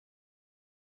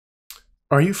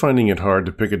Are you finding it hard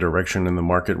to pick a direction in the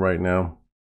market right now?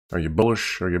 Are you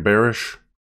bullish? Are you bearish?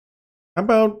 How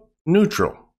about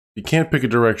neutral? If you can't pick a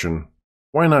direction,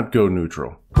 why not go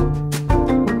neutral?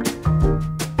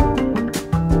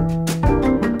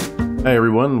 Hi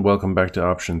everyone, welcome back to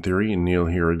Option Theory. Neil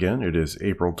here again. It is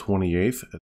April 28th,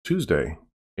 Tuesday,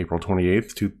 April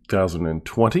 28th,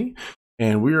 2020.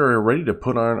 And we are ready to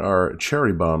put on our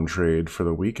cherry bomb trade for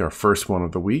the week, our first one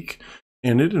of the week.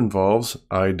 And it involves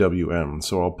IWM.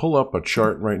 So I'll pull up a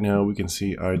chart right now. We can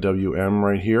see IWM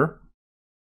right here.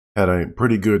 Had a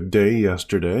pretty good day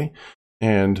yesterday.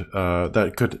 And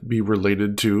that could be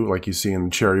related to, like you see in the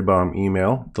Cherry Bomb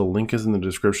email. The link is in the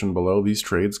description below. These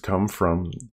trades come from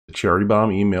the Cherry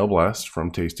Bomb email blast from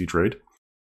Tasty Trade.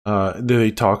 They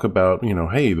talk about,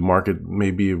 hey, the market may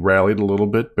be rallied a little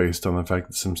bit based on the fact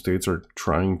that some states are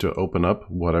trying to open up,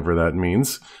 whatever that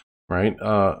means, right?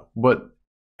 But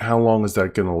how long is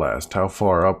that going to last? How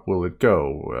far up will it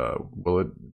go? Will it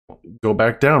go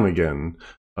back down again?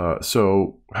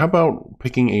 So how about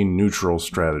picking a neutral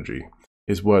strategy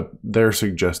is what they're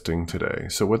suggesting today.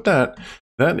 So with that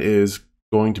is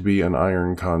going to be an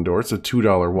iron condor. It's a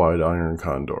 $2 wide iron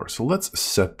condor. So let's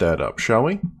set that up, shall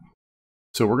we?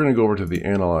 So we're going to go over to the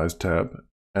Analyze tab,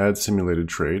 Add Simulated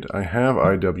Trade. I have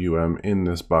IWM in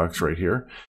this box right here.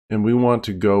 And we want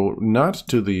to go not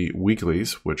to the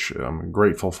weeklies, which I'm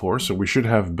grateful for. So we should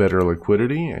have better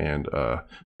liquidity and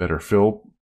better fill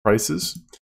prices.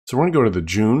 So we're going to go to the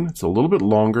June. It's a little bit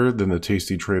longer than the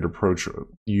Tasty Trade approach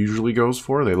usually goes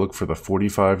for. They look for the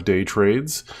 45-day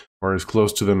trades or as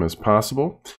close to them as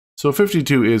possible. So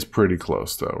 52 is pretty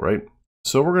close though, right?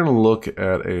 So we're going to look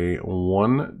at a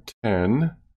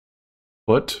 110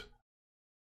 put.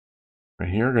 Right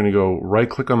here, we're going to go right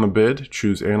click on the bid,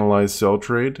 choose Analyze Sell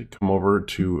Trade, come over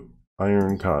to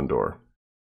Iron Condor.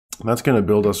 That's going to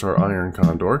build us our Iron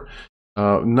Condor.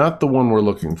 Not the one we're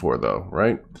looking for though,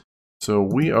 right? So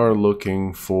we are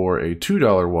looking for a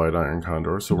 $2 wide Iron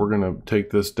Condor. So we're going to take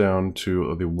this down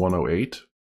to the 108.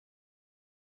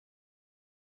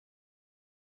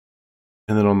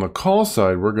 And then on the call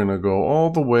side, we're going to go all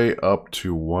the way up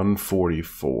to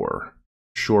 144,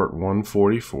 short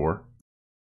 144.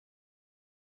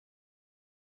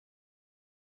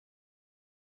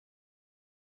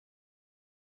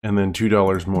 And then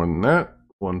 $2 more than that,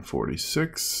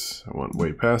 146. I went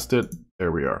way past it.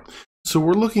 There we are. So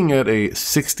we're looking at a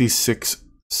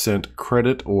 66-cent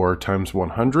credit or times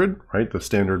 100, right? The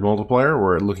standard multiplier.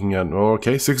 We're looking at,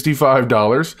 okay,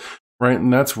 $65, right?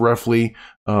 And that's roughly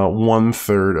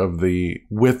 1/3 of the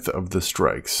width of the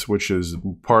strikes, which is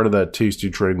part of that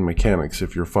Tasty Trade mechanics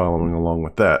if you're following along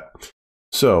with that.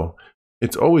 So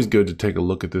it's always good to take a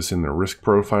look at this in the risk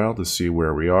profile to see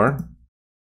where we are.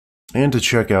 And to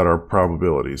check out our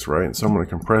probabilities, right? So I'm going to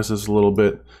compress this a little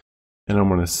bit, and I'm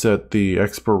going to set the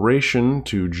expiration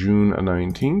to June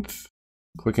 19th.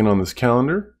 Clicking on this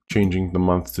calendar, changing the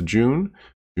month to June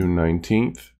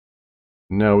 19th.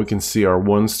 Now we can see our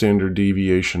one standard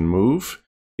deviation move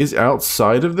is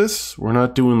outside of this. We're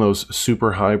not doing those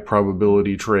super high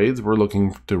probability trades. We're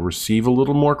looking to receive a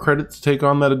little more credit to take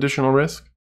on that additional risk.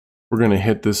 We're going to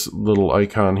hit this little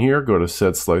icon here, go to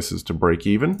Set Slices to break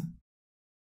even.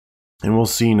 And we'll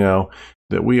see now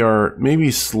that we are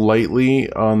maybe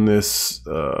slightly on this,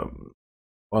 on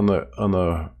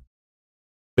the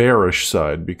bearish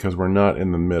side because we're not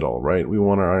in the middle, right? We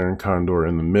want our Iron Condor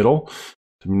in the middle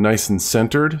to be nice and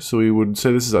centered. So we would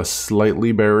say this is a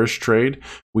slightly bearish trade.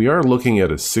 We are looking at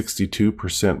a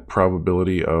 62%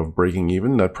 probability of breaking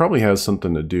even. That probably has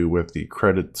something to do with the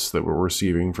credits that we're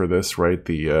receiving for this, right?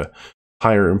 The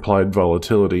higher implied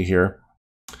volatility here.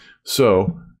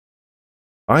 So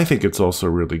I think it's also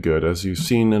really good, as you've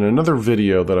seen in another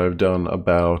video that I've done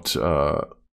about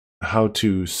how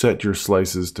to set your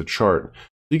slices to chart.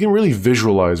 You can really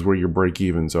visualize where your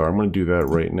break-evens are. I'm going to do that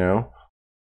right now.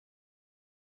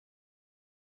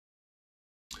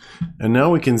 And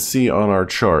now we can see on our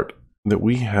chart that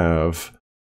we have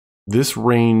this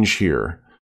range here.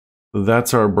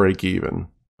 That's our break-even,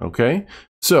 okay?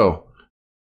 So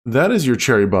that is your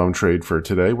cherry bomb trade for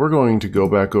today. We're going to go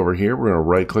back over here. We're going to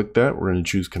right click that. We're going to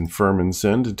choose confirm and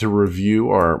send to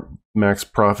review our max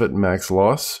profit, max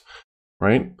loss,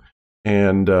 right?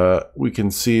 And we can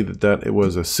see that it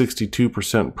was a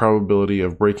 62% probability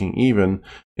of breaking even.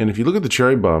 And if you look at the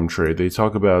cherry bomb trade, they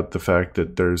talk about the fact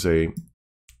that there's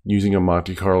using a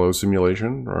Monte Carlo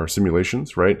simulation or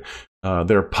simulations, right?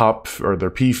 Their POP or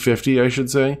their P50, I should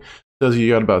say, tells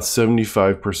you got about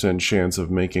 75% chance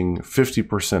of making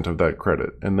 50% of that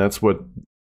credit. And that's what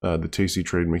the Tasty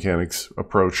Trade Mechanics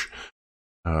approach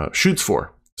shoots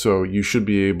for. So you should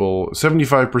be able,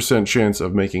 75% chance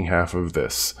of making half of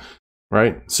this.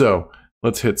 right? So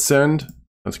let's hit send.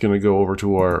 That's going to go over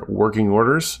to our working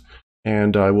orders,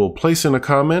 and I will place in a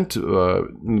comment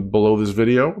below this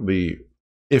video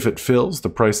if it fills, the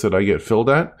price that I get filled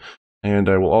at, and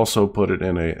I will also put it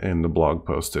in the blog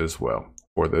post as well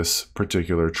for this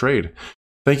particular trade.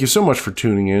 Thank you so much for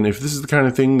tuning in. If this is the kind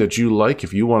of thing that you like,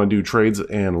 if you want to do trades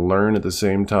and learn at the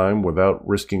same time without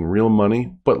risking real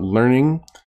money, but learning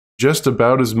just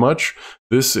about as much,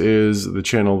 this is the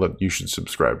channel that you should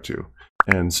subscribe to.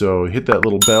 And so hit that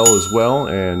little bell as well,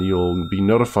 and you'll be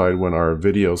notified when our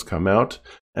videos come out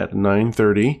at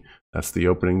 9:30. That's the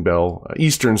opening bell,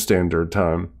 Eastern Standard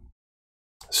Time.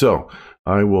 So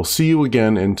I will see you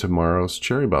again in tomorrow's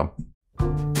Cherry Bomb.